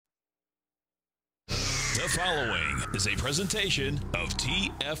The following is a presentation of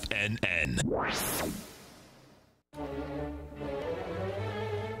TFNN.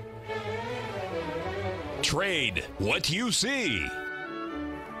 Trade what you see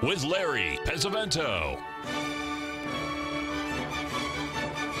with Larry Pesavento.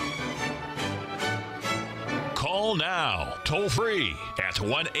 Call now, toll free at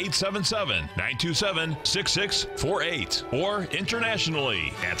 1-877-927-6648 or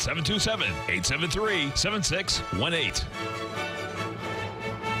internationally at 727-873-7618.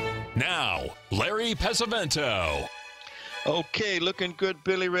 Now, Larry Pesavento. Okay, looking good,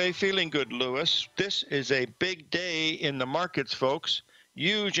 Billy Ray. Feeling good, Lewis. This is a big day in the markets, folks.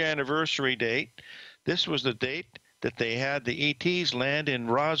 Huge anniversary date. This was the date that they had the ETs land in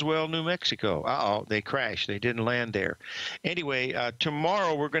Roswell, New Mexico. Uh-oh, they crashed. They didn't land there. Anyway,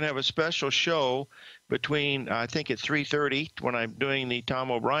 tomorrow we're going to have a special show between, I think at 3:30 when I'm doing the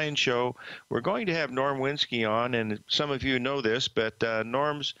Tom O'Brien show. We're going to have Norm Winsky on, and some of you know this, but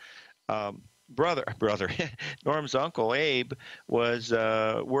Norm's Norm's uncle Abe was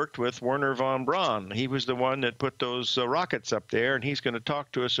worked with Wernher von Braun. He was the one that put those rockets up there, and he's going to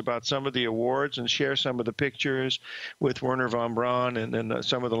talk to us about some of the awards and share some of the pictures with Wernher von Braun and then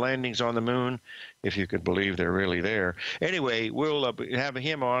some of the landings on the moon, if you could believe they're really there. Anyway, we'll have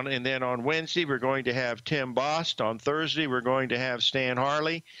him on, and then on Wednesday we're going to have Tim Bost. On Thursday we're going to have Stan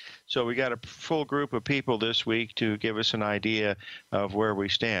Harley. So we got a full group of people this week to give us an idea of where we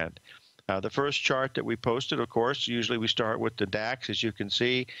stand. The first chart that we posted, of course, usually we start with the DAX. As you can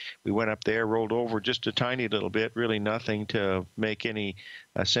see, we went up there, rolled over just a tiny little bit, really nothing to make any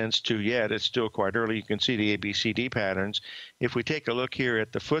sense to yet. It's still quite early. You can see the ABCD patterns. If we take a look here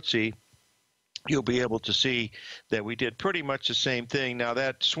at the FTSE, you'll be able to see that we did pretty much the same thing. Now,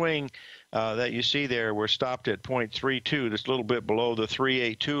 that swing that you see there, we're stopped at 0.32. That's a little bit below the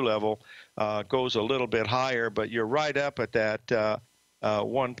 382 level, goes a little bit higher, but you're right up at that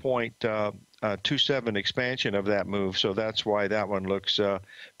 1.27 expansion of that move, so that's why that one looks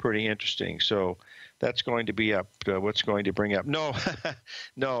pretty interesting. So that's going to be up. What's going to bring up? No,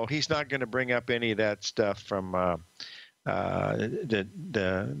 no, he's not going to bring up any of that stuff from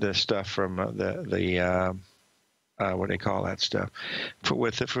the stuff from the what do they call that stuff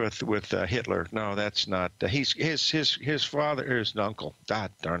with Hitler. No, that's not. He's his father, his uncle. God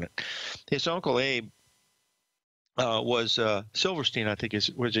darn it, his uncle Abe. Was Silverstein, I think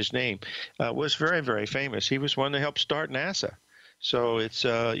was his name, was very, very famous. He was one that helped start NASA. So it's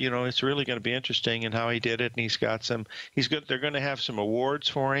it's really going to be interesting in how he did it, and he's got some. He's good. They're going to have some awards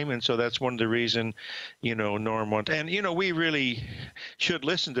for him, and so that's one of the reason, Norm wants. And we really should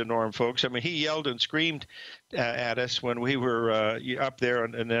listen to Norm, folks. I mean, he yelled and screamed at us when we were up there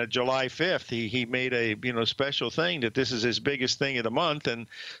on July 5th. He made a special thing that this is his biggest thing of the month, and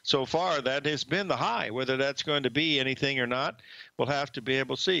so far that has been the high. Whether that's going to be anything or not, we'll have to be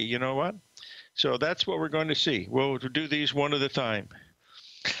able to see. You know what? So that's what we're going to see. We'll do these one at a time.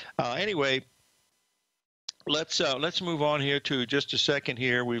 Anyway, let's move on here to just a second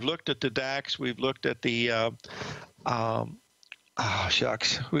here. We've looked at the DAX. We've looked at the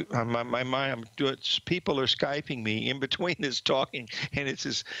shucks. My mind, people are Skyping me in between this talking, and it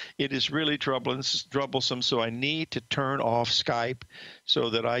is really troublesome. So I need to turn off Skype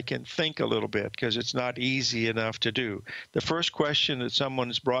so that I can think a little bit, because it's not easy enough to do. The first question that someone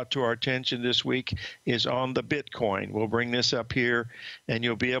has brought to our attention this week is on the Bitcoin. We'll bring this up here, and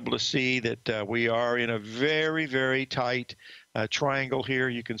you'll be able to see that we are in a very, very tight triangle here.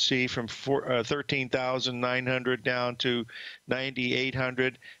 You can see from 13,900 down to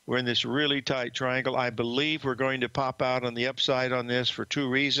 9,800. We're in this really tight triangle. I believe we're going to pop out on the upside on this for two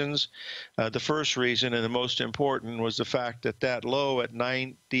reasons. The first reason, and the most important, was the fact that that low at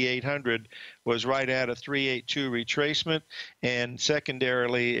 9,800 was right at a 382 retracement, and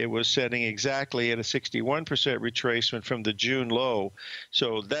secondarily, it was setting exactly at a 61% retracement from the June low.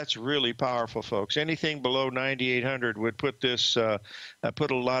 So that's really powerful, folks. Anything below 9,800 would put this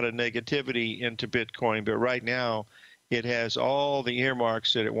put a lot of negativity into Bitcoin, but right now it has all the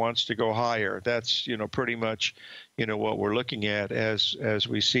earmarks that it wants to go higher. That's pretty much what we're looking at as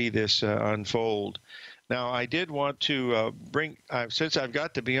we see this unfold. Now, I did want to since I've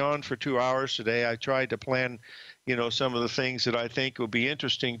got to be on for 2 hours today, I tried to plan, some of the things that I think will be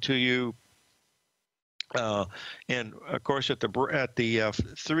interesting to you. And of course, at the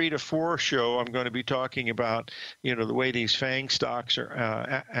 3 to 4 show, I'm going to be talking about the way these FANG stocks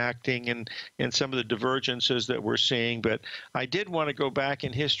are acting and some of the divergences that we're seeing. But I did want to go back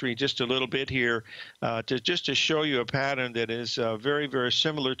in history just a little bit here to show you a pattern that is very, very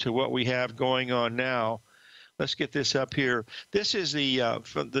similar to what we have going on now. let's get this up here. This is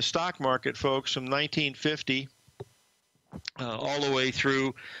from the stock market, folks, from 1950 all the way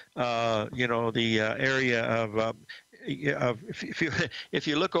through, the area of if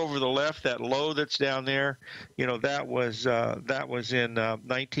you look over the left, that low that's down there, that was in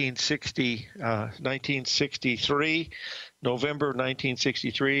 1963, November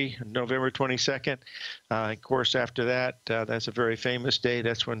 1963, November 22nd. Of course, after that, that's a very famous day.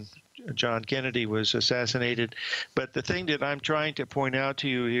 That's when John Kennedy was assassinated. But the thing that I'm trying to point out to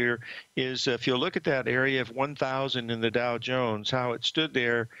you here is if you look at that area of 1,000 in the Dow Jones, how it stood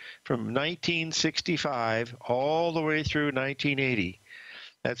there from 1965 all the way through 1980.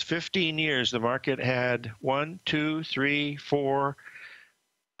 That's 15 years. The market had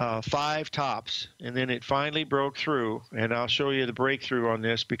 5 tops, and then it finally broke through. And I'll show you the breakthrough on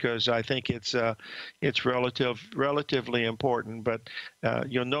this because I think it's relatively important. But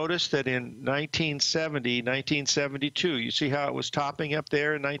you'll notice that in 1970, 1972, you see how it was topping up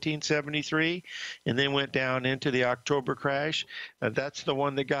there in 1973, and then went down into the October crash. That's the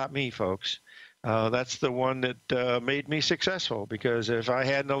one that got me, folks. That's the one that made me successful, because if I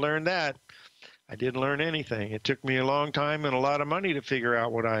hadn't learned that, I didn't learn anything. It took me a long time and a lot of money to figure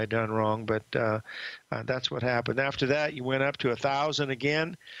out what I had done wrong, but that's what happened. After that, you went up to 1,000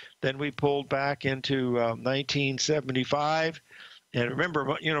 again. Then we pulled back into 1975. And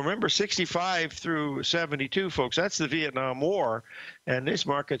remember 65 through 72, folks, that's the Vietnam War, and these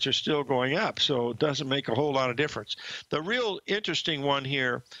markets are still going up, so it doesn't make a whole lot of difference. The real interesting one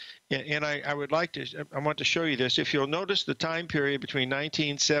here, and I want to show you this. If you'll notice the time period between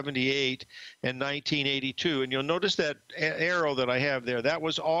 1978 and 1982, and you'll notice that arrow that I have there, that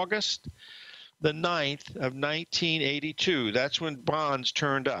was August the 9th of 1982. That's when bonds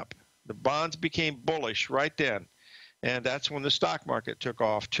turned up. The bonds became bullish right then. And that's when the stock market took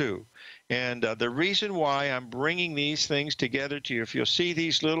off too. And the reason why I'm bringing these things together to you, if you'll see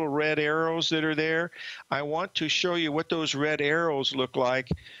these little red arrows that are there, I want to show you what those red arrows look like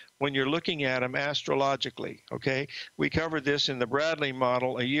when you're looking at them astrologically, okay? We covered this in the Bradley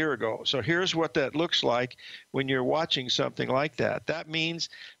model a year ago. So here's what that looks like when you're watching something like that. That means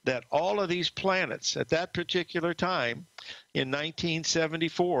that all of these planets at that particular time in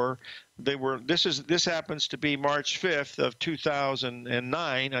 1974, this happens to be March 5th of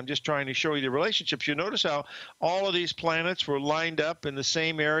 2009. I'm just trying to show you the relationships. You notice how all of these planets were lined up in the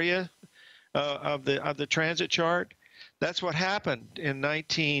same area of the transit chart? That's what happened in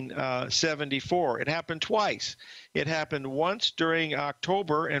 1974. It happened twice. It happened once during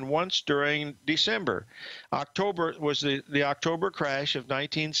October and once during December. October was the October crash of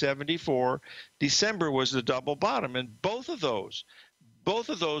 1974. December was the double bottom, and both of those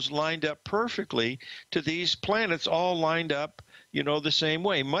lined up perfectly to these planets, all lined up, the same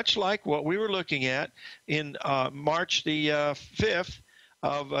way, much like what we were looking at in March the 5th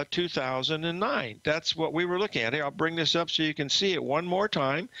of 2009. That's what we were looking at. Here, I'll bring this up so you can see it one more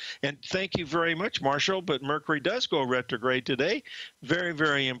time. And thank you very much, Marshall. But Mercury does go retrograde today. Very,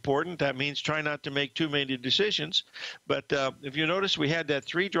 very important. That means try not to make too many decisions. But if you notice, we had that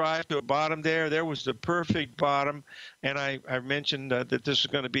 3 drive to a bottom there. There was the perfect bottom. And I mentioned that this is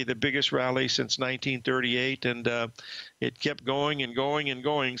going to be the biggest rally since 1938. And it kept going and going and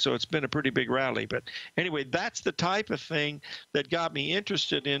going. So it's been a pretty big rally. But anyway, that's the type of thing that got me interested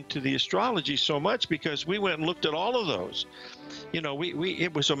into the astrology so much, because we went and looked at all of those.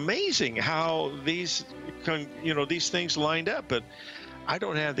 It was amazing how these things lined up, but I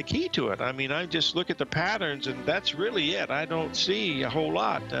don't have the key to it. I mean, I just look at the patterns, and that's really it. I don't see a whole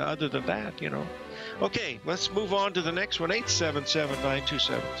lot other than that, Okay, let's move on to the next one,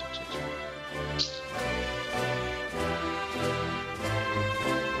 877-927-66.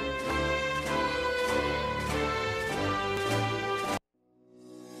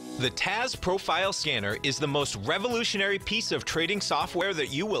 The TAS Profile Scanner is the most revolutionary piece of trading software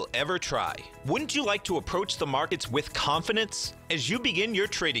that you will ever try. Wouldn't you like to approach the markets with confidence? As you begin your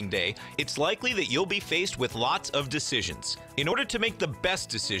trading day, it's likely that you'll be faced with lots of decisions. In order to make the best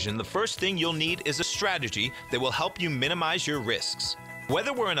decision, the first thing you'll need is a strategy that will help you minimize your risks.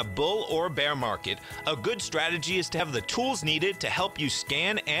 Whether we're in a bull or bear market, a good strategy is to have the tools needed to help you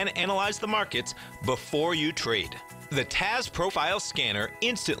scan and analyze the markets before you trade. The TAS Profile Scanner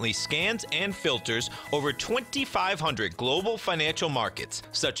instantly scans and filters over 2,500 global financial markets,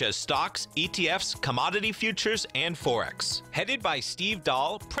 such as stocks, ETFs, commodity futures, and Forex. Headed by Steve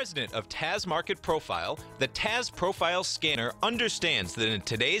Dahl, president of TAS Market Profile, the TAS Profile Scanner understands that in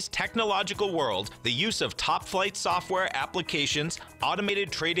today's technological world, the use of top-flight software applications, automated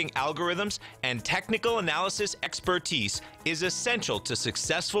trading algorithms, and technical analysis expertise is essential to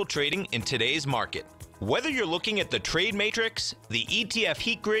successful trading in today's market. Whether you're looking at the trade matrix, the ETF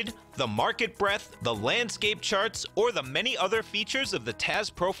heat grid, the market breadth, the landscape charts, or the many other features of the TAS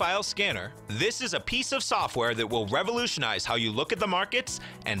Profile Scanner, this is a piece of software that will revolutionize how you look at the markets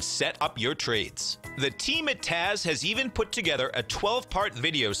and set up your trades. The team at TAS has even put together a 12-part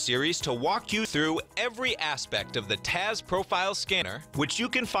video series to walk you through every aspect of the TAS Profile Scanner, which you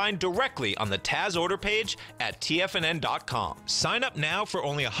can find directly on the TAS order page at TFNN.com. Sign up now for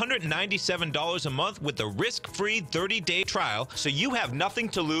only $197 a month with the risk-free 30-day trial, so you have nothing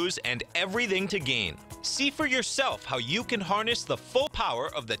to lose and everything to gain. See for yourself how you can harness the full power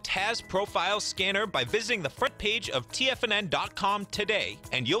of the TAS Profile Scanner by visiting the front page of TFNN.com today,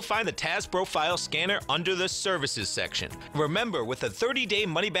 and you'll find the TAS Profile Scanner under the Services section. Remember, with a 30-day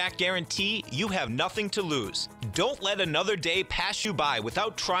money-back guarantee, you have nothing to lose. Don't let another day pass you by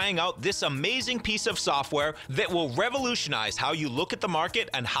without trying out this amazing piece of software that will revolutionize how you look at the market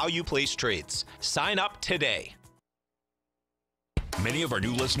and how you place trades. Sign up today. Many of our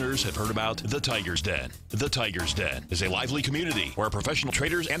new listeners have heard about The Tiger's Den. The Tiger's Den is a lively community where professional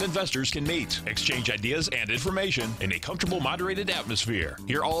traders and investors can meet, exchange ideas and information in a comfortable, moderated atmosphere.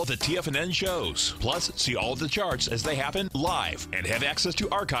 Hear all of the TFNN shows, plus see all of the charts as they happen live and have access to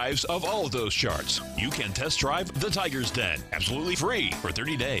archives of all of those charts. You can test drive The Tiger's Den absolutely free for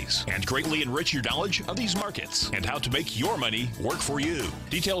 30 days and greatly enrich your knowledge of these markets and how to make your money work for you.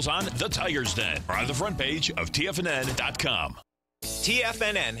 Details on The Tiger's Den are on the front page of TFNN.com.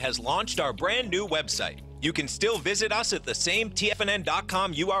 TFNN has launched our brand new website. You can still visit us at the same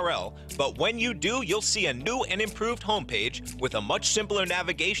TFNN.com URL, but when you do, you'll see a new and improved homepage with a much simpler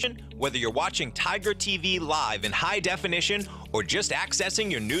navigation, whether you're watching Tiger TV live in high definition or just accessing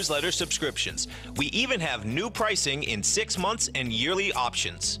your newsletter subscriptions. We even have new pricing in 6 months and yearly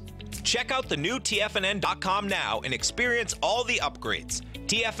options. Check out the new TFNN.com now and experience all the upgrades.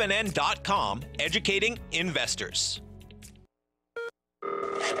 TFNN.com, educating investors.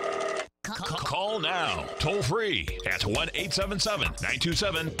 Call now, toll free at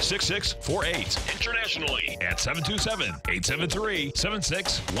 1-877-927-6648. Internationally at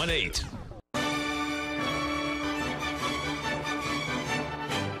 727-873-7618.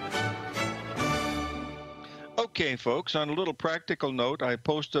 Okay, folks, on a little practical note, I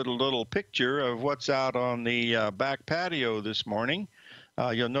posted a little picture of what's out on the back patio this morning.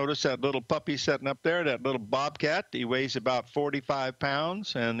 You'll notice that little puppy sitting up there, that little bobcat. He weighs about 45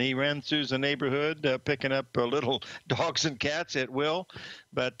 pounds, and he ran through the neighborhood picking up little dogs and cats at will.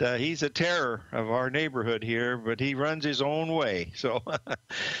 But he's a terror of our neighborhood here, but he runs his own way. So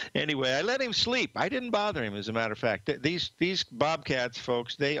anyway, I let him sleep. I didn't bother him, as a matter of fact. These bobcats,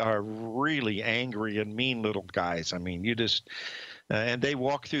 folks, they are really angry and mean little guys. I mean, you just... and they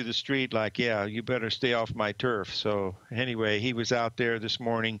walk through the street like, yeah, you better stay off my turf. So anyway, he was out there this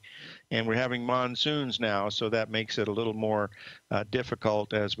morning, and we're having monsoons now, so that makes it a little more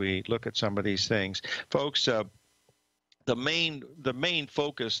difficult as we look at some of these things. Folks, the main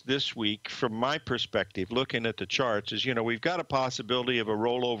focus this week, from my perspective, looking at the charts, is, we've got a possibility of a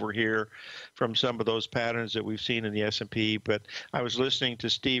rollover here from some of those patterns that we've seen in the S&P. But I was listening to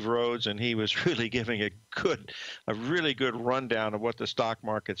Steve Rhodes, and he was really giving a really good rundown of what the stock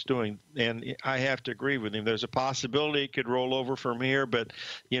market's doing. And I have to agree with him. There's a possibility it could roll over from here, but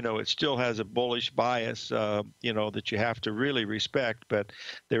it still has a bullish bias, that you have to really respect. But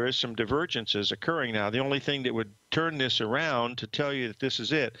there is some divergences occurring now. The only thing that would turn this around to tell you that this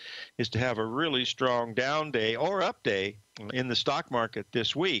is it is to have a really strong down day or up day in the stock market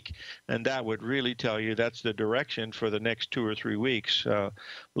this week, and that would really tell you that's the direction for the next 2 or 3 weeks,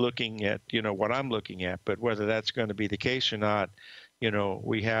 looking at what I'm looking at. But whether that's going to be the case or not,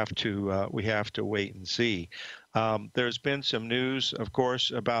 we have to wait and see. There's been some news, of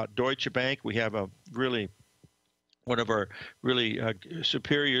course, about Deutsche Bank. We have one of our really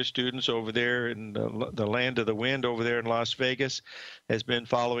superior students over there in the land of the wind over there in Las Vegas has been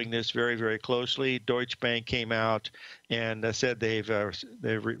following this very, very closely. Deutsche Bank came out and said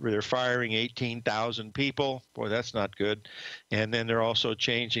they're firing 18,000 people. Boy, that's not good. And then they're also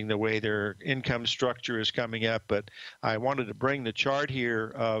changing the way their income structure is coming up. But I wanted to bring the chart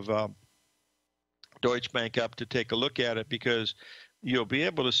here of Deutsche Bank up to take a look at it, because you'll be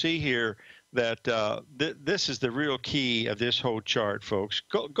able to see here that this is the real key of this whole chart, folks.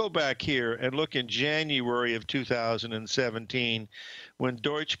 Go back here and look in January of 2017 when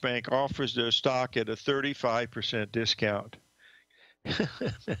Deutsche Bank offers their stock at a 35% discount.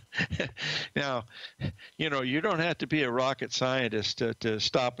 Now, you don't have to be a rocket scientist to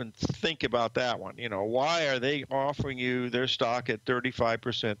stop and think about that one. Why are they offering you their stock at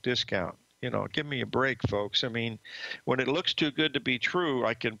 35% discount? Give me a break, folks. I mean, when it looks too good to be true,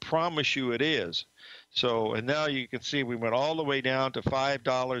 I can promise you it is. So, and now you can see we went all the way down to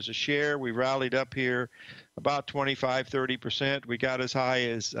 $5 a share. We rallied up here about 25, 30%. We got as high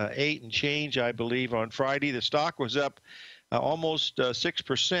as 8 and change, I believe, on Friday. The stock was up almost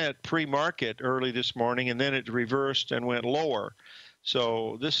 6% pre-market early this morning, and then it reversed and went lower.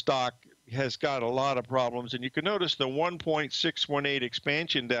 So this stock has got a lot of problems, and you can notice the 1.618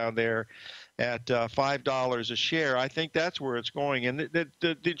 expansion down there at $5 a share. I think that's where it's going, and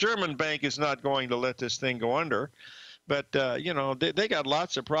the German bank is not going to let this thing go under. But, you know, they got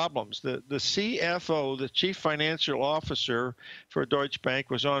lots of problems. The CFO, the Chief Financial Officer for Deutsche Bank,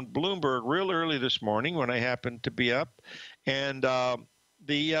 was on Bloomberg real early this morning when I happened to be up. And,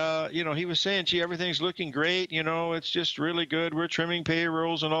 you know, he was saying, gee, everything's looking great. You know, it's just really good. We're trimming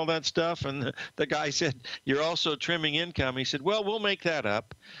payrolls and all that stuff. And the guy said, you're also trimming income. He said, well, we'll make that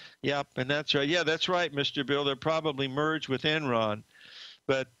up. Yep, and that's right. Yeah, that's right, Mr. Bill. They'll probably merge with Enron.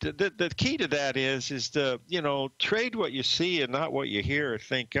 But the key to that is to, you know, trade what you see and not what you hear or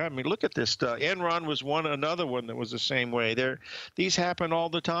think. I mean, look at this stuff. Enron was another one that was the same way. These happen all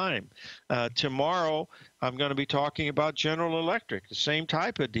the time. Tomorrow, I'm going to be talking about General Electric, the same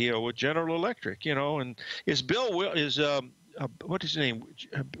type of deal with General Electric, you know. And what's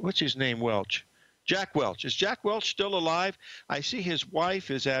his name, Welch? Jack Welch. Is Jack Welch still alive? I see his wife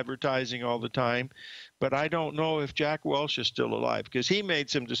is advertising all the time, but I don't know if Jack Welch is still alive, because he made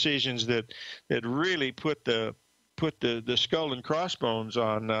some decisions that really put the skull and crossbones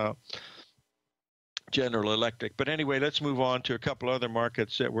on General Electric. But anyway, let's move on to a couple other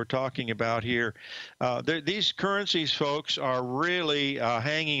markets that we're talking about here. These currencies, folks, are really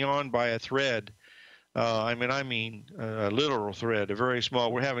hanging on by a thread. I mean, a literal thread, a very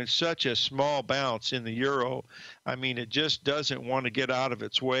small. We're having such a small bounce in the euro. I mean, it just doesn't want to get out of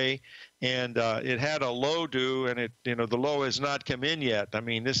its way, and it had a low due, and the low has not come in yet. I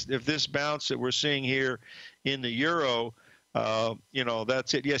mean, if this bounce that we're seeing here in the euro,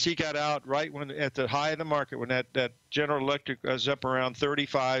 that's it. Yes, he got out right when at the high of the market when that General Electric was up around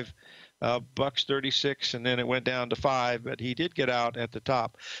 35. Bucks 36, and then it went down to 5, but he did get out at the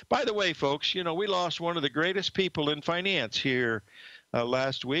top. By the way, folks, you know, we lost one of the greatest people in finance here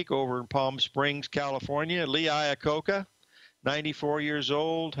last week over in Palm Springs, California, Lee Iacocca, 94 years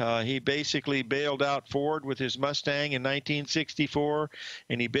old. He basically bailed out Ford with his Mustang in 1964,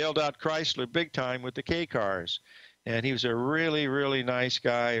 and he bailed out Chrysler big time with the K cars. And he was a really, really nice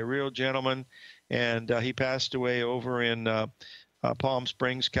guy, a real gentleman, and he passed away over in Palm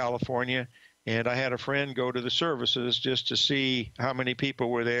Springs, California, and I had a friend go to the services just to see how many people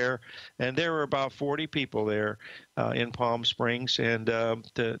were there, and there were about 40 people there in Palm Springs, and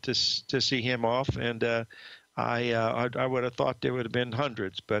to see him off, and I would have thought there would have been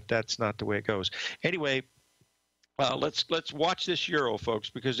hundreds, but that's not the way it goes. Anyway, let's watch this euro,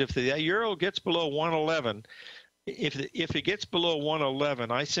 folks, because if the euro gets below 111. If it gets below 111,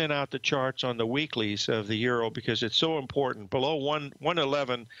 I sent out the charts on the weeklies of the euro because it's so important. Below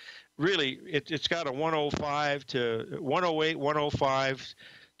 111, really, it's got a 105 to 108, 105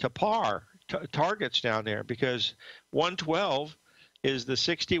 to par targets down there, because 112 is the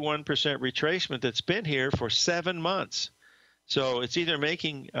 61% retracement that's been here for 7 months. So it's either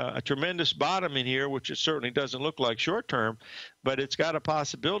making a tremendous bottom in here, which it certainly doesn't look like short term, but it's got a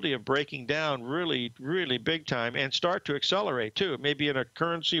possibility of breaking down really, really big time and start to accelerate too. Maybe in a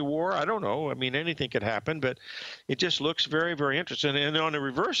currency war, I don't know. I mean, anything could happen, but it just looks very, very interesting. And on the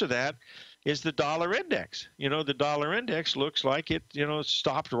reverse of that is the dollar index. You know, the dollar index looks like it,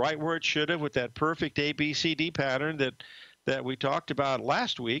 stopped right where it should have with that perfect ABCD pattern that we talked about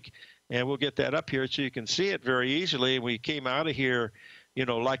last week. And we'll get that up here so you can see it very easily. We came out of here,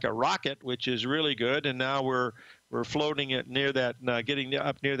 like a rocket, which is really good. And now we're floating it near that, getting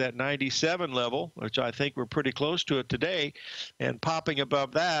up near that 97 level, which I think we're pretty close to it today. And popping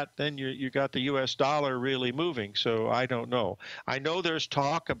above that, then you got the U.S. dollar really moving. So I don't know. I know there's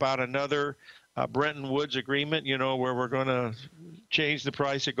talk about another Bretton Woods agreement, where we're going to change the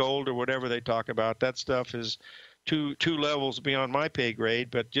price of gold or whatever they talk about. That stuff is two levels beyond my pay grade,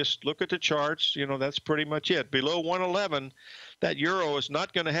 but just look at the charts. That's pretty much it. Below 111, that euro is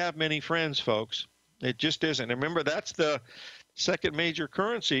not going to have many friends, folks. It just isn't. Remember, that's the second major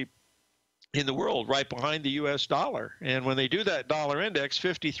currency in the world, right behind the U.S. dollar. And when they do that dollar index,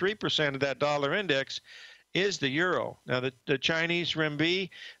 53% of that dollar index is the euro. Now, the Chinese renminbi,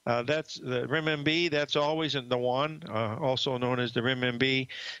 that's always in the yuan, also known as the renminbi,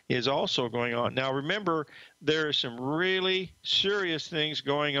 is also going on. Now, remember, there are some really serious things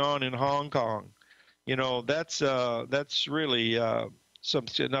going on in Hong Kong. That's really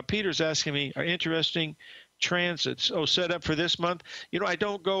something. Now, Peter's asking me, interesting transits set up for this month. I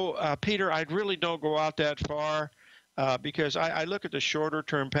don't go, Peter, I really don't go out that far because I look at the shorter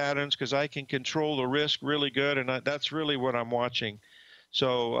term patterns because I can control the risk really good, and that's really what I'm watching.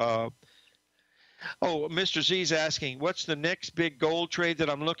 So, Mr. Z's asking, what's the next big gold trade that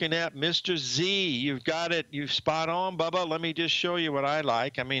I'm looking at? Mr. Z, you've got it. You've spot on, Bubba. Let me just show you what I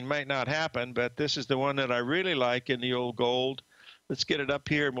like. I mean, it might not happen, but this is the one that I really like in the old gold. Let's get it up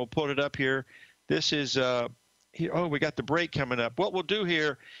here, and we'll put it up here. This is, we got the break coming up. What we'll do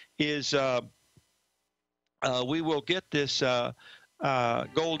here is we will get this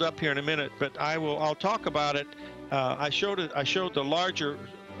gold up here in a minute, but I'll talk about it. I showed the larger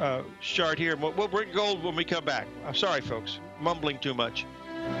chart here. We'll bring gold when we come back. I'm sorry, folks, mumbling too much.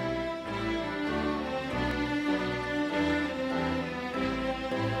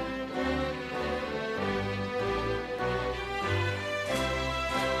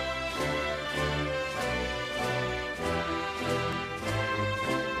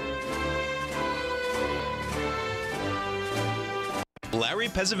 Larry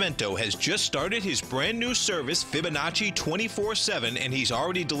Pesavento has just started his brand new service, Fibonacci 24/7, and he's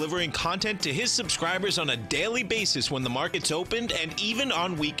already delivering content to his subscribers on a daily basis when the market's opened and even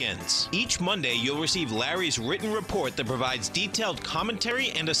on weekends. Each Monday, you'll receive Larry's written report that provides detailed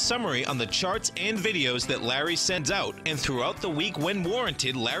commentary and a summary on the charts and videos that Larry sends out. And throughout the week, when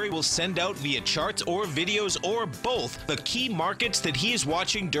warranted, Larry will send out via charts or videos or both the key markets that he is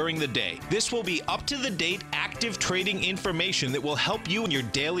watching during the day. This will be up-to-the-date, active trading information that will help you in your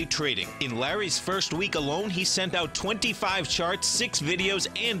daily trading. In Larry's first week alone, he sent out 25 charts, 6 videos,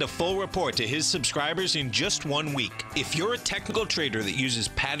 and a full report to his subscribers in just 1 week. If you're a technical trader that uses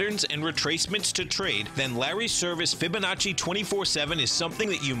patterns and retracements to trade, then Larry's service Fibonacci 24/7 is something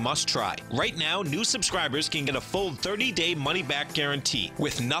that you must try. Right now, new subscribers can get a full 30-day money-back guarantee.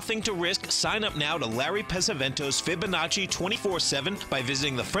 With nothing to risk, sign up now to Larry Pesavento's Fibonacci 24/7 by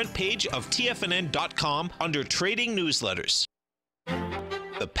visiting the front page of TFNN.com under Trading Newsletters.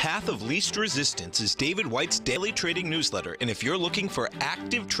 The Path of Least Resistance is David White's daily trading newsletter, and if you're looking for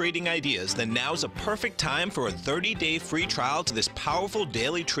active trading ideas, then now's a perfect time for a 30-day free trial to this powerful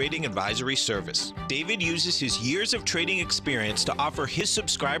daily trading advisory service. David uses his years of trading experience to offer his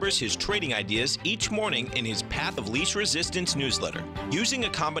subscribers his trading ideas each morning in his Path of Least Resistance newsletter. Using a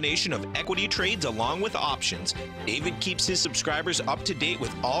combination of equity trades along with options, David keeps his subscribers up to date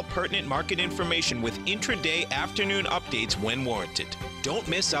with all pertinent market information with intraday afternoon updates when warranted. Don't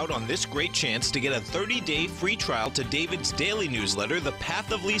miss out on this great chance to get a 30-day free trial to David's daily newsletter, The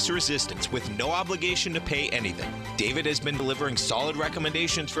Path of Least Resistance, with no obligation to pay anything. David has been delivering solid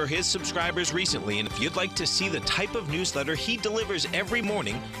recommendations for his subscribers recently, and if you'd like to see the type of newsletter he delivers every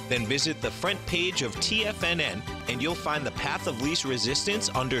morning, then visit the front page of TFNN and you'll find The Path of Least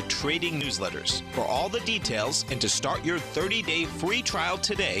Resistance under Trading Newsletters. For all the details and to start your 30-day free trial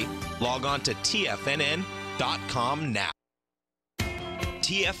today, log on to TFNN.com now.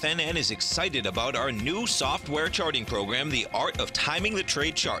 TFNN is excited about our new software charting program, The Art of Timing the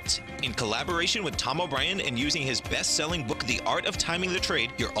Trade Charts. In collaboration with Tom O'Brien and using his best-selling book, The Art of Timing the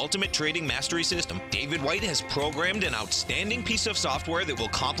Trade, Your Ultimate Trading Mastery System, David White has programmed an outstanding piece of software that will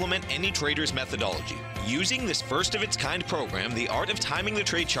complement any trader's methodology. Using this first-of-its-kind program, The Art of Timing the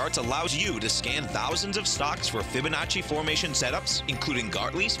Trade Charts allows you to scan thousands of stocks for Fibonacci formation setups, including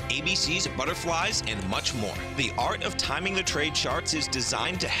Gartleys, ABCs, butterflies, and much more. The Art of Timing the Trade Charts is designed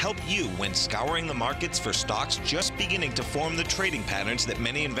to help you when scouring the markets for stocks just beginning to form the trading patterns that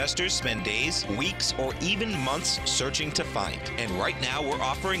many investors spend days, weeks, or even months searching to find. And right now, we're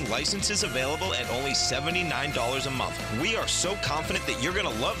offering licenses available at only $79 a month. We are so confident that you're going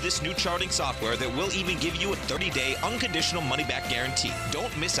to love this new charting software that will even give you a 30-day unconditional money-back guarantee.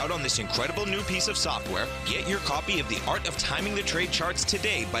 Don't miss out on this incredible new piece of software. Get your copy of The Art of Timing the Trade Charts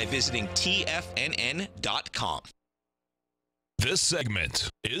today by visiting TFNN.com. This segment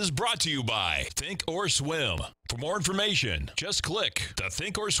is brought to you by Think or Swim. For more information, just click the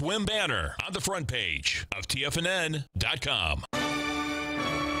Think or Swim banner on the front page of TFNN.com.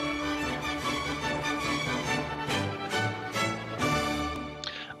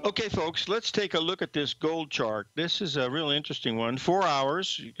 Okay, folks, let's take a look at this gold chart. This is a real interesting one. 4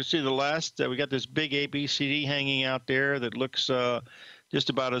 hours. You can see the last, we got this big ABCD hanging out there that looks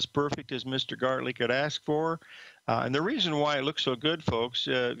just about as perfect as Mr. Gartley could ask for. And the reason why it looks so good, folks,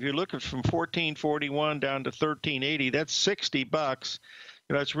 if you look at from 1441 down to 1380, that's $60.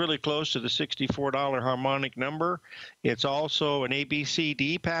 That's really close to the $64 harmonic number. It's also an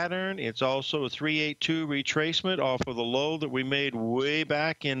ABCD pattern. It's also a 382 retracement off of the low that we made way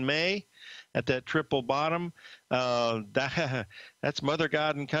back in May. at that triple bottom. That's Mother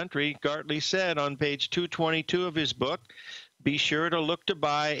God and Country. Gartley said on page 222 of his book, be sure to look to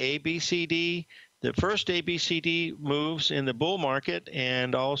buy ABCD, the first ABCD moves in the bull market,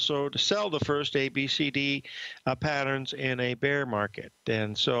 and also to sell the first ABCD patterns in a bear market.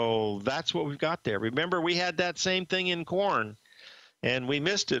 And so that's what we've got there. Remember, we had that same thing in corn, and we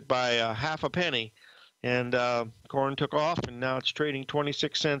missed it by half a penny. And corn took off, and now it's trading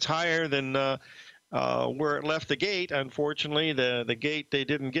 26 cents higher than where it left the gate. Unfortunately, the gate, they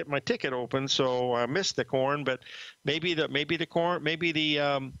didn't get my ticket open, so I missed the corn. But maybe the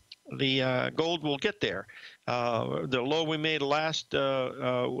gold will get there. The low we made last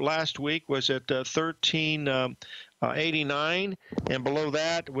week was at 13.89, and below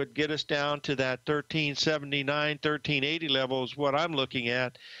that would get us down to that 13.79, 13.80 level is what I'm looking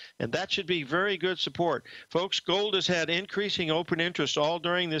at, and that should be very good support. Folks, gold has had increasing open interest all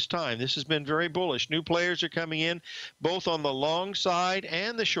during this time. This has been very bullish. New players are coming in both on the long side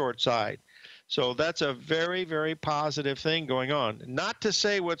and the short side. So that's a very, very positive thing going on. Not to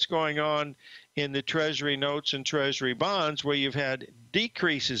say what's going on in the Treasury notes and Treasury bonds, where you've had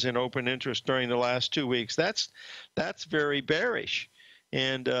decreases in open interest during the last 2 weeks. That's very bearish.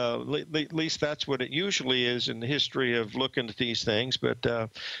 And at least that's what it usually is in the history of looking at these things. But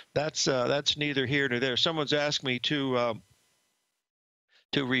that's neither here nor there. Someone's asked me to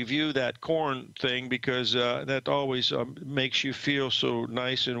review that corn thing, because that always makes you feel so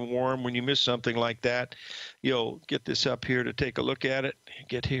nice and warm when you miss something like that. You'll get this up here to take a look at it.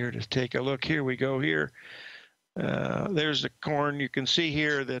 Get here to take a look. Here we go here. There's the corn. You can see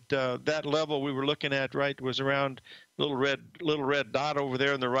here that that level we were looking at, right, was around little red dot over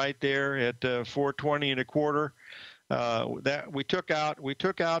there on the right there at 420 and a quarter. That we took out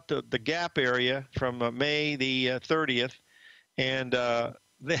the gap area from May the 30th. And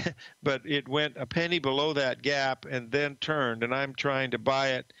but it went a penny below that gap and then turned, and I'm trying to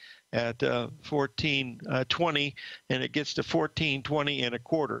buy it at 14.20, and it gets to 14.20 and a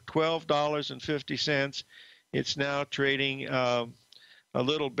quarter, $12.50. It's now trading a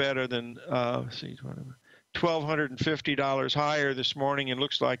little better than $1,250 higher this morning, and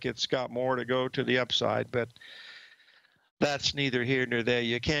looks like it's got more to go to the upside, but that's neither here nor there.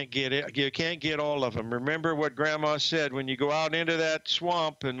 You can't get it. You can't get all of them. Remember what Grandma said: when you go out into that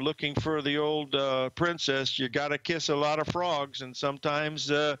swamp and looking for the old princess, you got to kiss a lot of frogs, and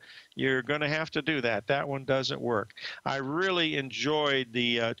sometimes you're going to have to do that. That one doesn't work. I really enjoyed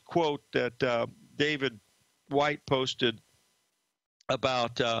the quote that David White posted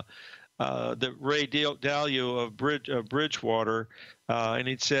about the Ray Dalio of Bridgewater. And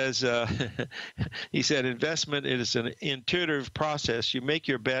it says, he said, investment is an intuitive process. You make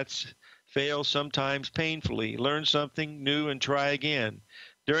your bets, fail sometimes painfully, learn something new, and try again.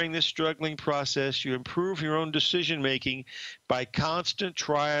 During this struggling process, you improve your own decision-making by constant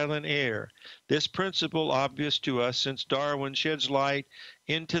trial and error. This principle, obvious to us since Darwin, sheds light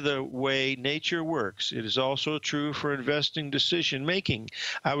into the way nature works. It is also true for investing decision-making.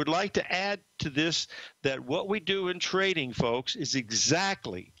 I would like to add to this that what we do in trading, folks, is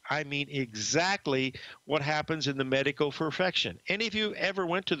exactly what happens in the medical profession. Any of you ever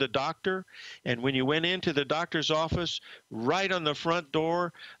went to the doctor, and when you went into the doctor's office, right on the front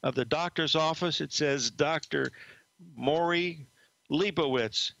door of the doctor's office, it says Dr. Maury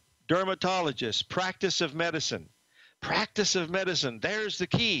Leibowitz, dermatologist, practice of medicine. Practice of medicine, there's the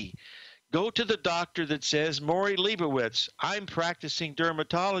key. Go to the doctor that says, Maury Leibowitz, I'm practicing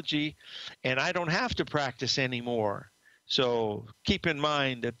dermatology, and I don't have to practice anymore. So keep in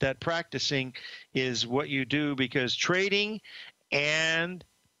mind that practicing is what you do, because trading and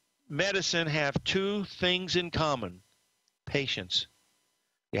medicine have two things in common: patience.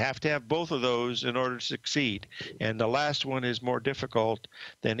 You have to have both of those in order to succeed. And the last one is more difficult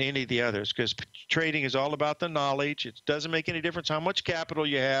than any of the others, because trading is all about the knowledge. It doesn't make any difference how much capital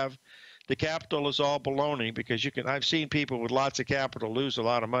you have. The capital is all baloney, because I've seen people with lots of capital lose a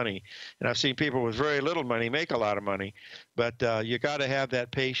lot of money, and I've seen people with very little money make a lot of money. But you got to have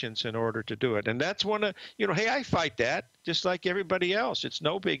that patience in order to do it. And that's one of, hey, I fight that just like everybody else. It's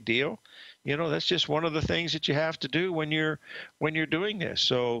no big deal. That's just one of the things that you have to do when you're doing this.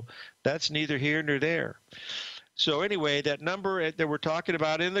 So that's neither here nor there. So anyway, that number that we're talking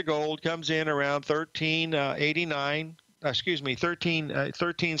about in the gold comes in around 1389. 1379,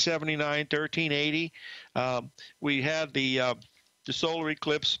 1380. We had the solar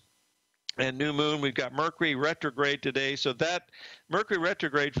eclipse and new moon. We've got Mercury retrograde today. So that Mercury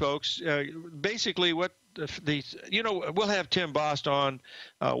retrograde, folks, basically what these. You know, we'll have Tim Bost on.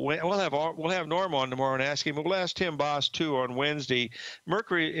 We'll have Norm on tomorrow and ask him. We'll ask Tim Bost too on Wednesday.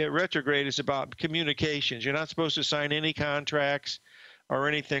 Mercury retrograde is about communications. You're not supposed to sign any contracts or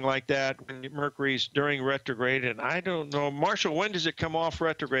anything like that when Mercury's during retrograde. And I don't know, Marshall, when does it come off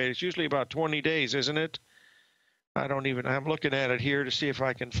retrograde? It's usually about 20 days, isn't it? I'm looking at it here to see if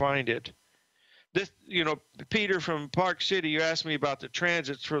I can find it. This, you know, Peter from Park City, you asked me about the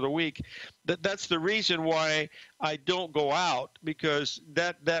transits for the week. That's the reason why I don't go out, because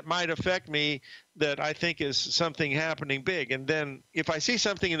that might affect me, that I think is something happening big. And then if I see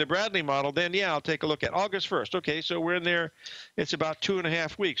something in the Bradley model, then yeah, I'll take a look at August 1st. Okay, so we're in there. It's about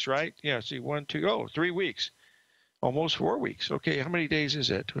 2.5 weeks, right? Yeah, see, 3 weeks. Almost 4 weeks. Okay, how many days is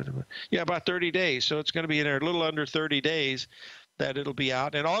it? Yeah, about 30 days. So it's going to be in there a little under 30 days that it'll be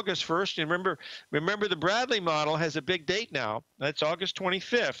out. And August 1st, and remember the Bradley model has a big date now. That's August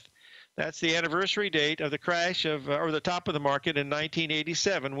 25th. That's the anniversary date of the crash of, or the top of the market in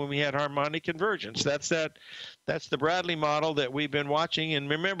 1987 when we had harmonic convergence. That's the Bradley model that we've been watching. And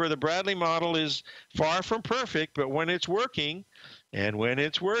remember, the Bradley model is far from perfect, but when it's working,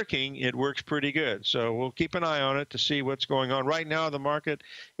 it works pretty good. So we'll keep an eye on it to see what's going on. Right now, the market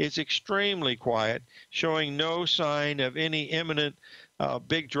is extremely quiet, showing no sign of any imminent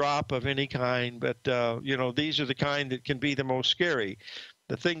big drop of any kind. But, you know, these are the kind that can be the most scary.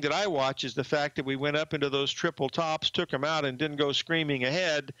 The thing that I watch is the fact that we went up into those triple tops, took them out, and didn't go screaming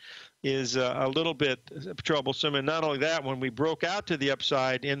ahead is a little bit troublesome. And not only that, when we broke out to the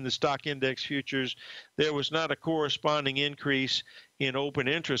upside in the stock index futures, there was not a corresponding increase in open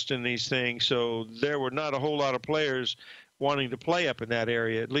interest in these things. So there were not a whole lot of players wanting to play up in that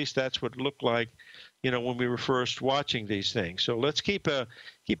area. At least that's what it looked like, you know, when we were first watching these things. So let's keep a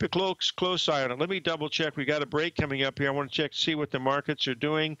close eye on it. Let me double check. We got a break coming up here. I want to check to see what the markets are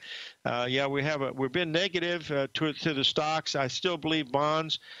doing. Yeah, we've been negative to the stocks. I still believe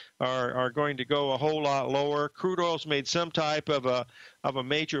bonds are going to go a whole lot lower. Crude oil's made some type of a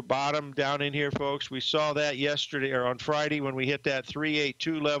major bottom down in here, folks. We saw that yesterday or on Friday when we hit that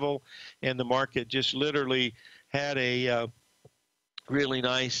 382 level, and the market just literally had a really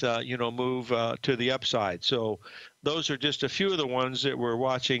nice, move to the upside. So those are just a few of the ones that we're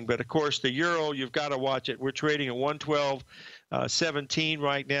watching. But of course, the euro, you've got to watch it. We're trading at 112.17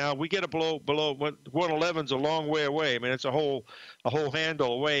 right now. We get a below 111's a long way away. I mean, it's a whole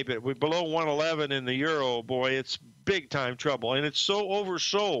handle away. But we're below 111 in the euro, boy, it's big time trouble, and it's so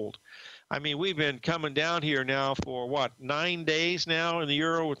oversold. I mean, we've been coming down here now for, 9 days now in the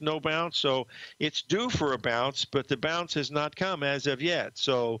euro with no bounce. So it's due for a bounce, but the bounce has not come as of yet.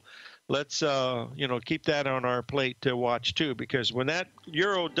 So let's, keep that on our plate to watch too, because when that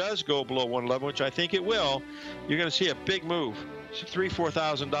euro does go below 111, which I think it will, you're going to see a big move. It's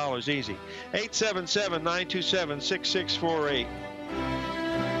 $3,000-$4,000 easy. 877-927-6648.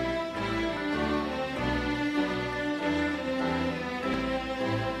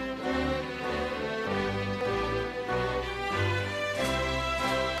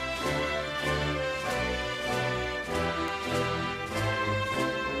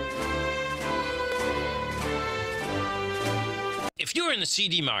 If you're in the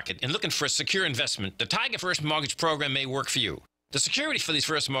CD market and looking for a secure investment, the Tiger First Mortgage Program may work for you. The security for these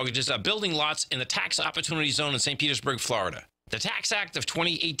first mortgages are building lots in the tax opportunity zone in St. Petersburg, Florida. The Tax Act of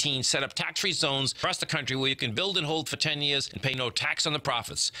 2018 set up tax-free zones across the country where you can build and hold for 10 years and pay no tax on the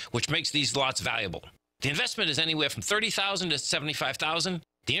profits, which makes these lots valuable. The investment is anywhere from $30,000 to $75,000.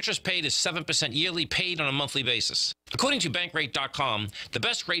 The interest paid is 7% yearly, paid on a monthly basis. According to Bankrate.com, the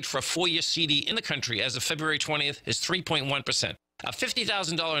best rate for a 4-year CD in the country as of February 20th is 3.1%. A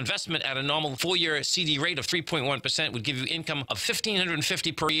 $50,000 investment at a normal 4-year CD rate of 3.1% would give you income of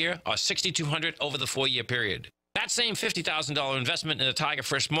 $1,550 per year or $6,200 over the 4-year period. That same $50,000 investment in the Tiger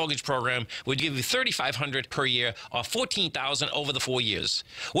First Mortgage Program would give you $3,500 per year or $14,000 over the 4 years.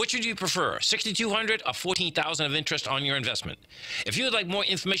 Which would you prefer, $6,200 or $14,000 of interest on your investment? If you would like more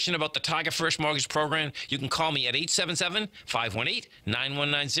information about the Tiger First Mortgage Program, you can call me at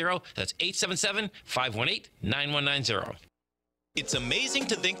 877-518-9190. That's 877-518-9190. It's amazing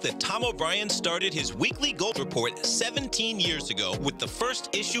to think that Tom O'Brien started his weekly gold report 17 years ago, with the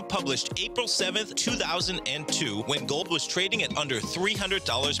first issue published April 7th, 2002, when gold was trading at under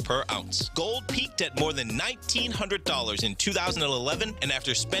 $300 per ounce. Gold peaked at more than $1,900 in 2011, and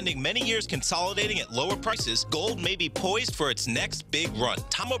after spending many years consolidating at lower prices, gold may be poised for its next big run.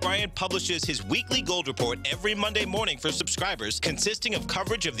 Tom O'Brien publishes his weekly gold report every Monday morning for subscribers, consisting of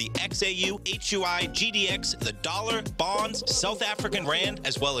coverage of the XAU, HUI, GDX, the dollar, bonds, self South African rand,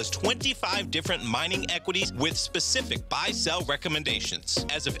 as well as 25 different mining equities with specific buy-sell recommendations.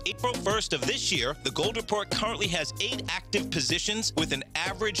 As of April 1st of this year, the Gold Report currently has 8 active positions with an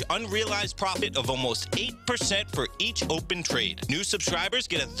average unrealized profit of almost 8% for each open trade. New subscribers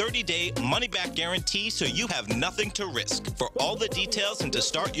get a 30-day money-back guarantee, so you have nothing to risk. For all the details and to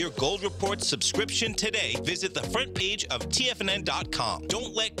start your Gold Report subscription today, visit the front page of TFNN.com.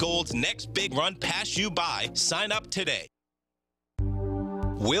 Don't let gold's next big run pass you by. Sign up today.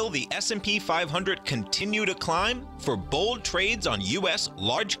 Will the S&P 500 continue to climb? For bold trades on U.S.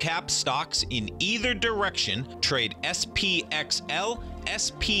 large-cap stocks in either direction, trade SPXL,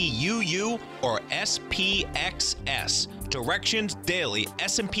 SPUU, or SPXS. Directions Daily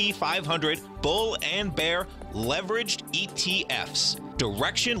S&P 500 Bull and Bear Leveraged ETFs.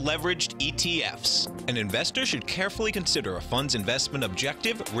 Direction Leveraged ETFs. An investor should carefully consider a fund's investment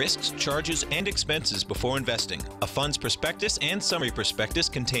objective, risks, charges, and expenses before investing. A fund's prospectus and summary prospectus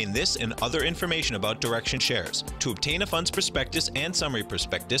contain this and other information about Direction shares. To obtain a fund's prospectus and summary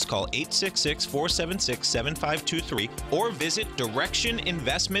prospectus, call 866-476-7523 or visit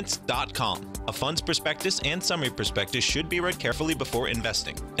directioninvestments.com. A fund's prospectus and summary prospectus should be read carefully before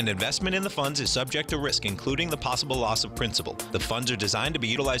investing. An investment in the funds is subject to risk, including the possible loss of principal. The funds are designed to be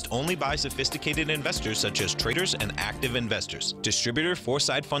utilized only by sophisticated investors such as traders and active investors. Distributor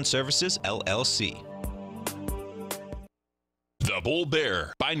Foreside Fund Services, LLC. The Bull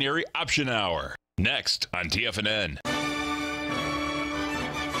Bear Binary Option Hour. Next on TFNN.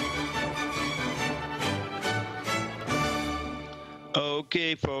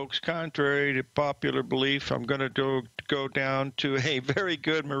 Okay, folks, contrary to popular belief, I'm going to go down to a very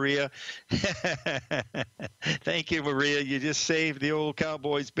good Maria. Thank you, Maria. You just saved the old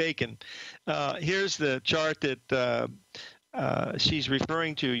Cowboys bacon. Here's the chart that she's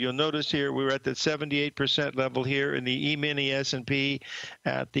referring to. You'll notice here we're at the 78% level here in the E-mini S&P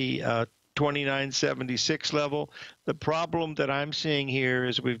at the 2976 level. The problem that I'm seeing here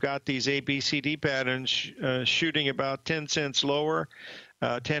is we've got these ABCD patterns shooting about 10 cents lower,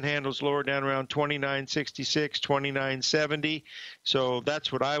 10 handles lower, down around 2966, 2970. So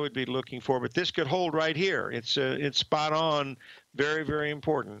that's what I would be looking for. But this could hold right here. It's spot on, very, very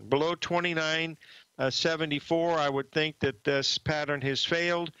important. Below 2974, I would think that this pattern has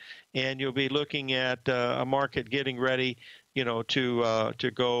failed, and you'll be looking at a market getting ready,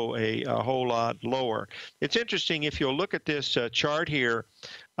 to go a whole lot lower. It's interesting if you'll look at this chart here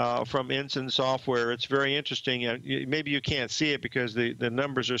from Ensign Software. It's very interesting. Maybe you can't see it because the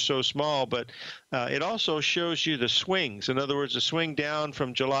numbers are so small, but it also shows you the swings. In other words, the swing down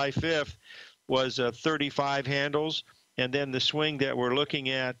from July 5th was 35 handles. And then the swing that we're looking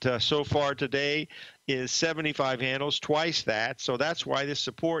at so far today is 75 handles, twice that. So that's why this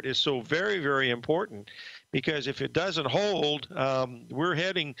support is so very, very important, because if it doesn't hold, we're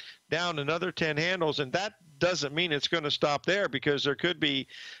heading down another 10 handles, and that doesn't mean it's going to stop there, because there could be,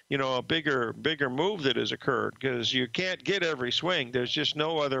 a bigger move that has occurred, because you can't get every swing. There's just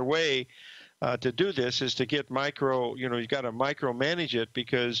no other way to do this is to get micro, you've got to micromanage it,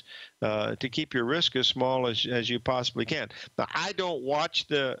 because to keep your risk as small as you possibly can. Now, I don't watch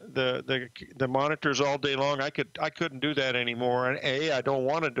the monitors all day long. I couldn't do that anymore. I don't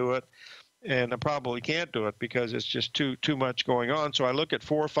want to do it, and I probably can't do it because it's just too much going on. So I look at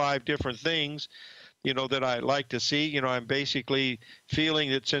 4 or 5 different things, that I like to see. I'm basically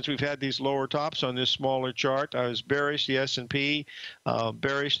feeling that since we've had these lower tops on this smaller chart, I was bearish the S&P,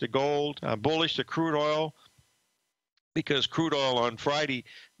 bearish the gold, bullish the crude oil, because crude oil on Friday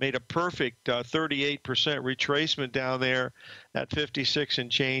made a perfect 38% retracement down there at 56 and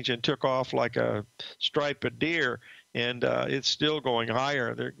change and took off like a striped deer. And it's still going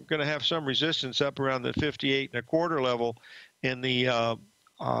higher. They're going to have some resistance up around the 58.25 level in the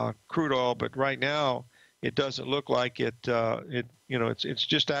crude oil, but right now it doesn't look like it. It's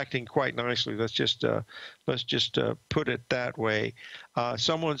just acting quite nicely. Let's just put it that way.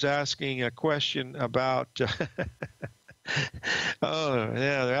 Someone's asking a question about. They're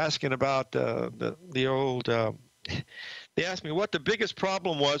asking about the old. They asked me what the biggest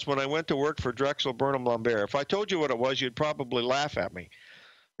problem was when I went to work for Drexel Burnham Lambert. If I told you what it was, you'd probably laugh at me.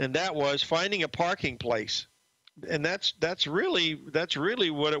 And that was finding a parking place. And that's really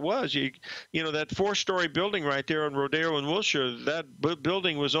what it was. That 4-story building right there on Rodeo and Wilshire, that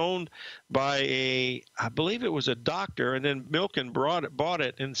building was owned by I believe it was a doctor, and then Milken bought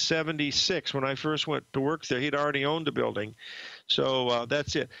it in '76 when I first went to work there. He'd already owned the building. So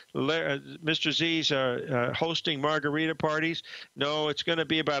that's it. Mr. Z's hosting margarita parties. No, it's going to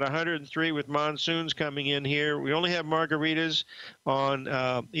be about 103 with monsoons coming in here. We only have margaritas on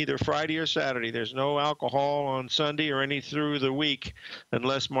either Friday or Saturday. There's no alcohol on Sunday or any through the week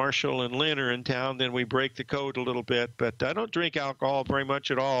unless Marshall and Lynn are in town. Then we break the code a little bit. But I don't drink alcohol very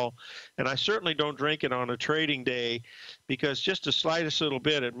much at all. And I certainly don't drink it on a trading day because just the slightest little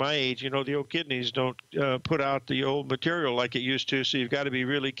bit at my age, the old kidneys don't put out the old material like it used to, so you've got to be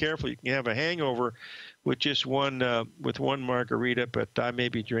really careful. You can have a hangover with just one margarita, but I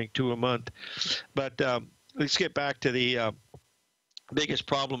maybe drink 2 a month. But let's get back to the biggest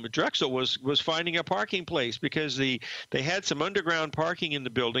problem at Drexel was finding a parking place, because they had some underground parking in the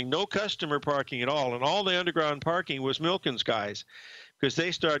building, no customer parking at all, and all the underground parking was Milken's guys, because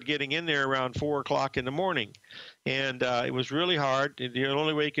they started getting in there around 4 o'clock in the morning, and it was really hard. The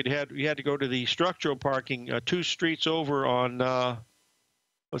only way you had to go to the structural parking 2 streets over on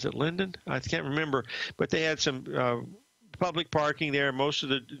was it Linden? I can't remember, but they had some public parking there. Most of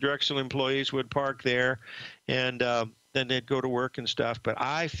the Drexel employees would park there, and then they'd go to work and stuff. But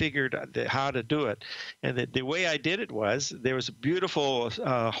I figured how to do it, and the way I did it was there was beautiful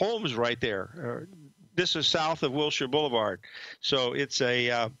homes right there. This is south of Wilshire Boulevard, so it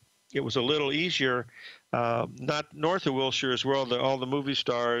was a little easier. Not north of Wilshire is where all the movie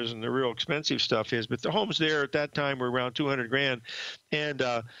stars and the real expensive stuff is, but the homes there at that time were around $200,000, and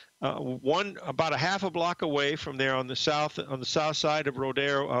about a half a block away from there on the south side of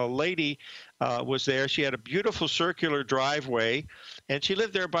Rodeo, a lady was there. She had a beautiful circular driveway, and she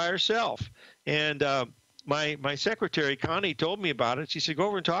lived there by herself. And my secretary, Connie, told me about it. She said, go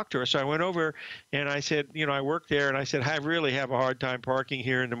over and talk to her. So I went over, and I said, I work there, and I said, I really have a hard time parking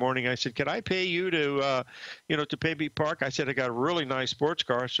here in the morning. I said, could I pay you to pay me park? I said, I got a really nice sports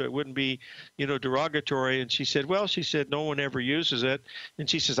car, so it wouldn't be, derogatory. And she said, no one ever uses it. And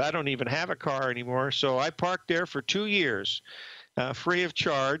she says, I don't even have a car anymore. So I parked there for 2 years. Free of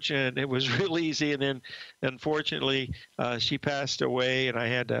charge, and it was real easy. And then, unfortunately, she passed away, and I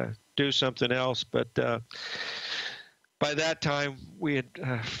had to do something else. But by that time, we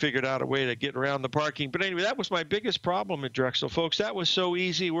had figured out a way to get around the parking. But anyway, that was my biggest problem at Drexel, folks. That was so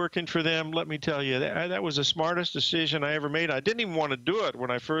easy working for them. Let me tell you, that was the smartest decision I ever made. I didn't even want to do it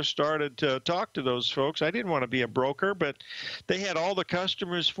when I first started to talk to those folks. I didn't want to be a broker, but they had all the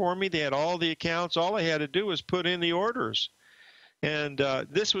customers for me. They had all the accounts. All I had to do was put in the orders. And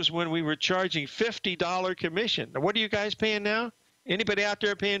this was when we were charging $50 commission. Now, what are you guys paying now? Anybody out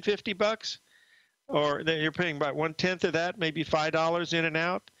there paying $50? Or you're paying about 1/10 of that, maybe $5 in and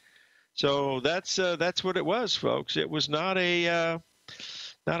out? So that's what it was, folks. It was not an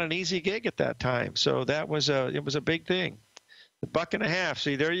easy gig at that time. So it was a big thing. $1.50.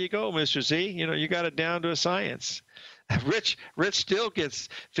 See, there you go, Mr. Z. You got it down to a science. Rich still gets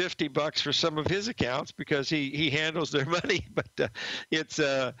 $50 for some of his accounts because he handles their money, but it's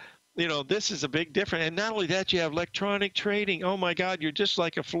this is a big difference. And not only that, you have electronic trading. Oh my God, you're just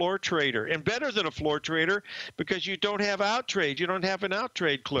like a floor trader, and better than a floor trader because you don't have out trade. You don't have an out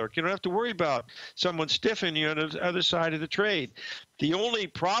trade clerk. You don't have to worry about someone stiffing you on the other side of the trade. The only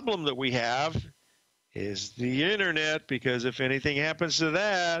problem that we have is the internet, because if anything happens to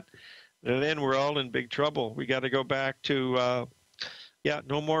that, then we're all in big trouble. We got to go back to,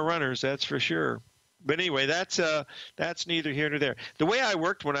 no more runners, that's for sure. But anyway, that's neither here nor there. The way I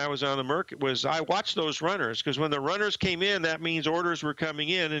worked when I was on the market was I watched those runners, because when the runners came in, that means orders were coming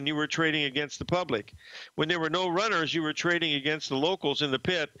in and you were trading against the public. When there were no runners, you were trading against the locals in the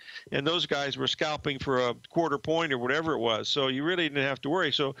pit, and those guys were scalping for a quarter point or whatever it was. So you really didn't have to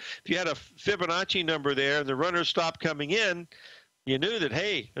worry. So if you had a Fibonacci number there and the runners stopped coming in, you knew that,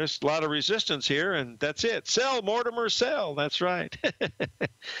 hey, there's a lot of resistance here, and that's it. Sell, Mortimer, sell. That's right.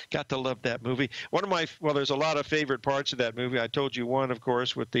 Got to love that movie. There's a lot of favorite parts of that movie. I told you one, of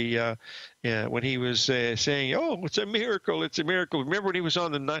course, with the when he was saying, "Oh, it's a miracle! It's a miracle." Remember when he was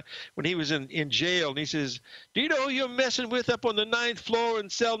when he was in jail, and he says, "Do you know who you're messing with up on the 9th floor in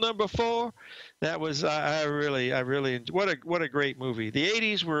cell number 4?" That was I really what a great movie. The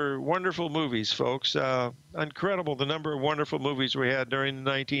 80s were wonderful movies, folks. Incredible the number of wonderful movies we had during the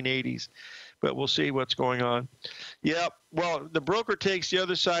 1980s. But we'll see what's going on. Yep. Well, the broker takes the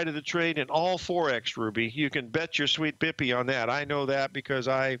other side of the trade in all Forex, Ruby. You can bet your sweet Bippy on that. I know that because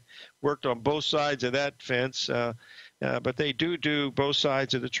I worked on both sides of that fence. But they do both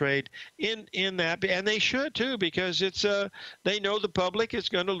sides of the trade in that, and they should too, because it's they know the public is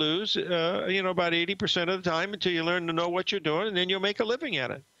going to lose about 80% of the time until you learn to know what you're doing, and then you'll make a living at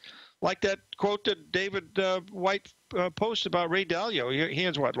it. Like that quote that David White posted about Ray Dalio. He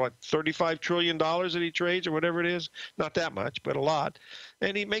has what, $35 trillion that he trades or whatever it is? Not that much, but a lot.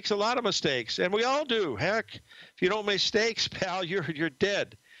 And he makes a lot of mistakes, and we all do. Heck, if you don't make mistakes, pal, you're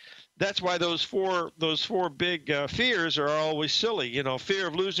dead. That's why those four big fears are always silly. You know, fear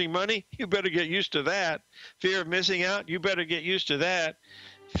of losing money, you better get used to that. Fear of missing out, you better get used to that.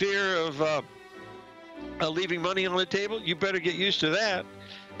 Fear of leaving money on the table, you better get used to that.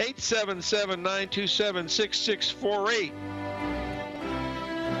 877-927-6648.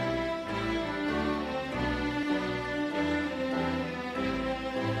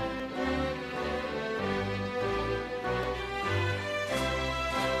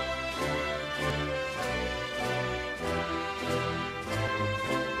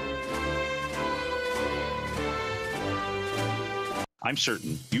 I'm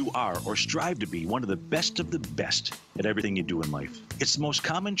certain you are or strive to be one of the best at everything you do in life. It's the most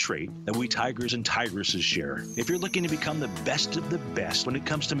common trait that we tigers and tigresses share. If you're looking to become the best of the best when it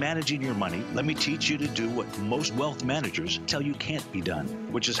comes to managing your money, let me teach you to do what most wealth managers tell you can't be done,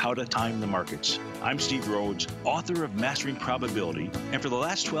 which is how to time the markets. I'm Steve Rhodes, author of Mastering Probability, and for the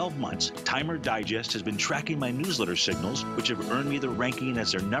last 12 months, Timer Digest has been tracking my newsletter signals, which have earned me the ranking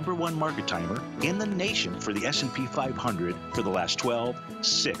as their #1 market timer in the nation for the S&P 500 for the last 12,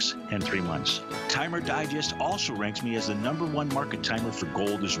 6, and 3 months. Timer Digest also ranks me as the #1 market timer for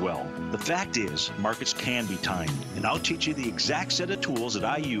gold as well. The fact is, markets can be timed, and I'll teach you the exact set of tools that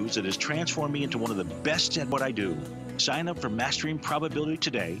I use that has transformed me into one of the best at what I do. Sign up for Mastering Probability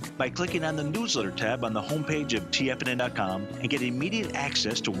today by clicking on the newsletter tab on the homepage of TFNN.com and get immediate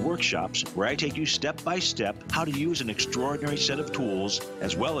access to workshops where I take you step by step how to use an extraordinary set of tools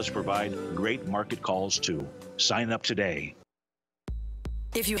as well as provide great market calls too. Sign up today.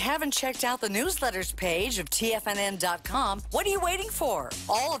 If you haven't checked out the newsletters page of TFNN.com, what are you waiting for?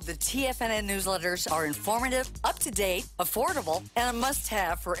 All of the TFNN newsletters are informative, up-to-date, affordable, and a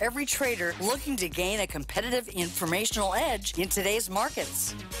must-have for every trader looking to gain a competitive informational edge in today's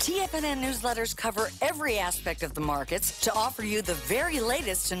markets. TFNN newsletters cover every aspect of the markets to offer you the very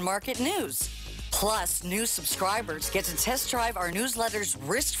latest in market news. Plus, new subscribers get to test drive our newsletters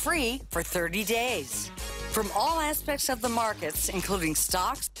risk-free for 30 days. From all aspects of the markets, including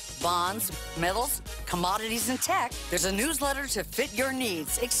stocks, bonds, metals, commodities, and tech, there's a newsletter to fit your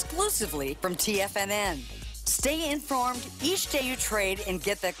needs exclusively from TFNN. Stay informed each day you trade and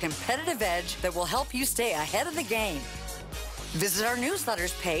get that competitive edge that will help you stay ahead of the game. Visit our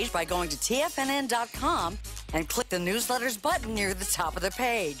newsletters page by going to TFNN.com and click the newsletters button near the top of the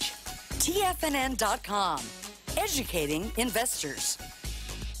page. TFNN.com, educating investors.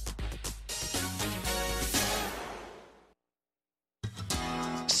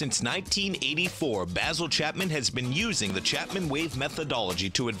 Since 1984, Basil Chapman has been using the Chapman Wave methodology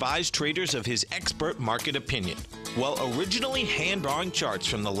to advise traders of his expert market opinion. While originally hand-drawing charts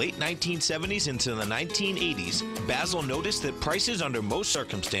from the late 1970s into the 1980s, Basil noticed that prices under most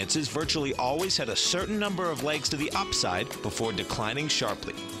circumstances virtually always had a certain number of legs to the upside before declining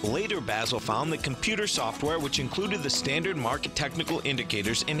sharply. Later, Basil found that computer software, which included the standard market technical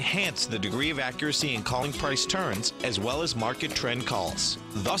indicators, enhanced the degree of accuracy in calling price turns as well as market trend calls.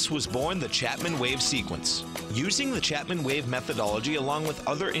 Thus was born the Chapman Wave sequence. Using the Chapman Wave methodology along with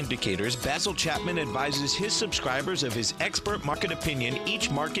other indicators, Basil Chapman advises his subscribers of his expert market opinion each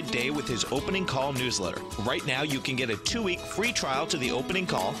market day with his opening call newsletter. Right now, you can get a 2-week free trial to the opening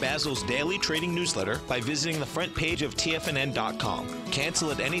call, Basil's daily trading newsletter, by visiting the front page of TFNN.com.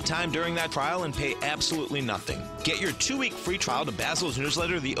 Cancel at any time during that trial and pay absolutely nothing. Get your 2-week free trial to Basil's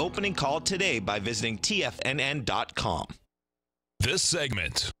newsletter, The Opening Call, today by visiting TFNN.com. This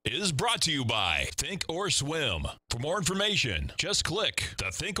segment is brought to you by Think or Swim. For more information, just click the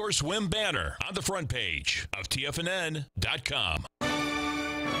Think or Swim banner on the front page of TFNN.com.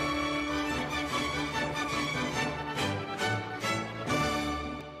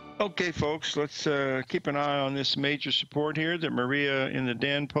 Okay, folks, let's keep an eye on this major support here that Maria in the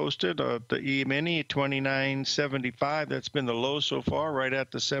den posted. The E-mini 29.75. That's been the low so far, right at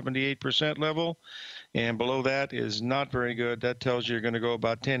the 78% level. And below that is not very good. That tells you you're going to go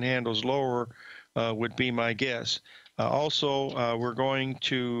about 10 handles lower, would be my guess. Also, we're going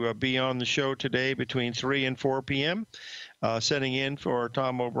to be on the show today between 3 and 4 p.m., setting in for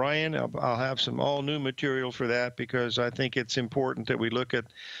Tom O'Brien. I'll have some all-new material for that because I think it's important that we look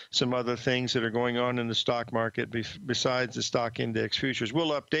at some other things that are going on in the stock market besides the stock index futures.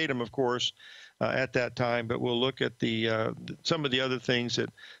 We'll update them, of course, at that time, but we'll look at the some of the other things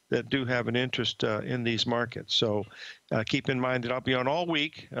that do have an interest in these markets. So keep in mind that I'll be on all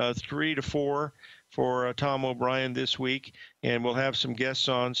week, 3 to 4 for Tom O'Brien this week, and we'll have some guests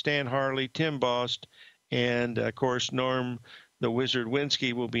on, Stan Harley, Tim Bost, and of course Norm the Wizard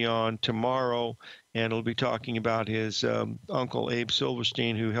Winsky will be on tomorrow, and he'll be talking about his uncle Abe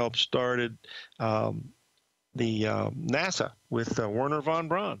Silverstein, who helped started the NASA with Wernher von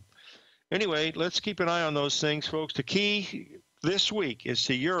Braun. Anyway, let's keep an eye on those things, folks. The key this week is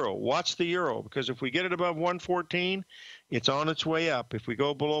the euro. Watch the euro, because if we get it above 114, it's on its way up. If we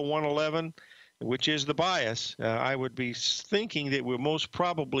go below 111, which is the bias, I would be thinking that we'll most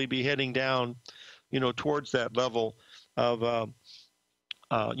probably be heading down, towards that level of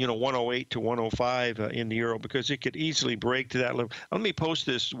 108 to 105 in the euro, because it could easily break to that level. Let me post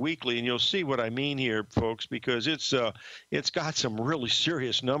this weekly, and you'll see what I mean here, folks, because it's got some really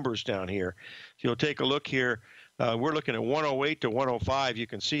serious numbers down here. If you'll take a look here, we're looking at 108 to 105. You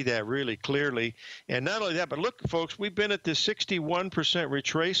can see that really clearly. And not only that, but look, folks, we've been at this 61%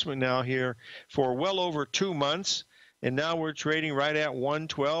 retracement now here for well over 2 months. And now we're trading right at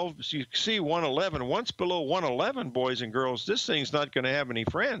 112. So you see 111. Once below 111, boys and girls, this thing's not going to have any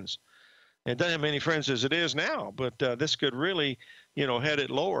friends. It doesn't have many friends as it is now, but this could really, head it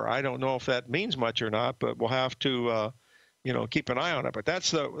lower. I don't know if that means much or not, but we'll have to, keep an eye on it. But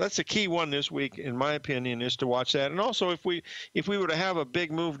that's the key one this week, in my opinion, is to watch that. And also, if we were to have a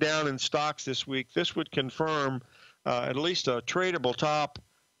big move down in stocks this week, this would confirm at least a tradable top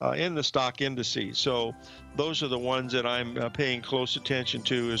in the stock indices. So those are the ones that I'm paying close attention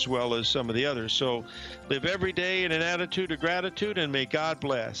to, as well as some of the others. So live every day in an attitude of gratitude, and may God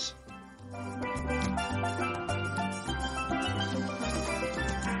bless.